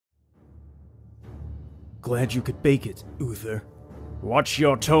Glad you could bake it, Uther. Watch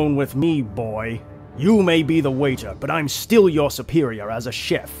your tone with me, boy. You may be the waiter, but I'm still your superior as a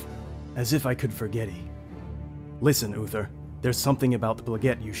chef. As if I could forget it. Listen, Uther, there's something about the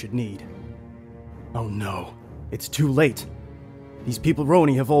baguette you should need. Oh no, it's too late. These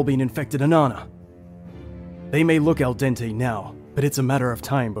pepperoni have all been infected Anana. They may look al dente now, but it's a matter of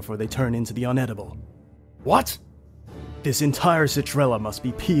time before they turn into the unedible. What? This entire citrella must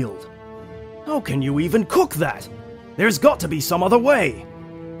be peeled. How can you even cook that? There's got to be some other way.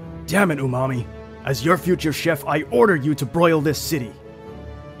 Damn it, Umami. As your future chef, I order you to broil this city.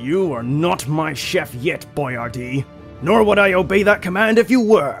 You are not my chef yet, Boyardee. Nor would I obey that command if you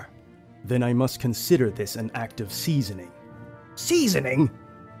were. Then I must consider this an act of seasoning. Seasoning?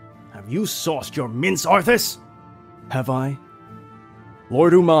 Have you sauced your mince, Arthas? Have I?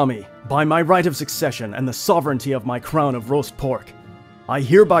 Lord Umami, by my right of succession and the sovereignty of my crown of roast pork, I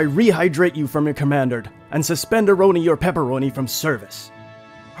hereby rehydrate you from your commander and suspend Aroni your pepperoni from service.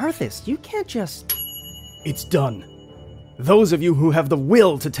 Arthas, you can't just... It's done. Those of you who have the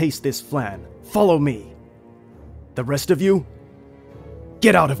will to taste this flan, follow me. The rest of you,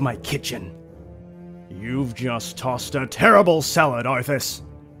 get out of my kitchen. You've just tossed a terrible salad, Arthas.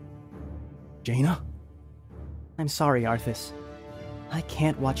 Jaina? I'm sorry, Arthas. I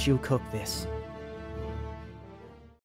can't watch you cook this.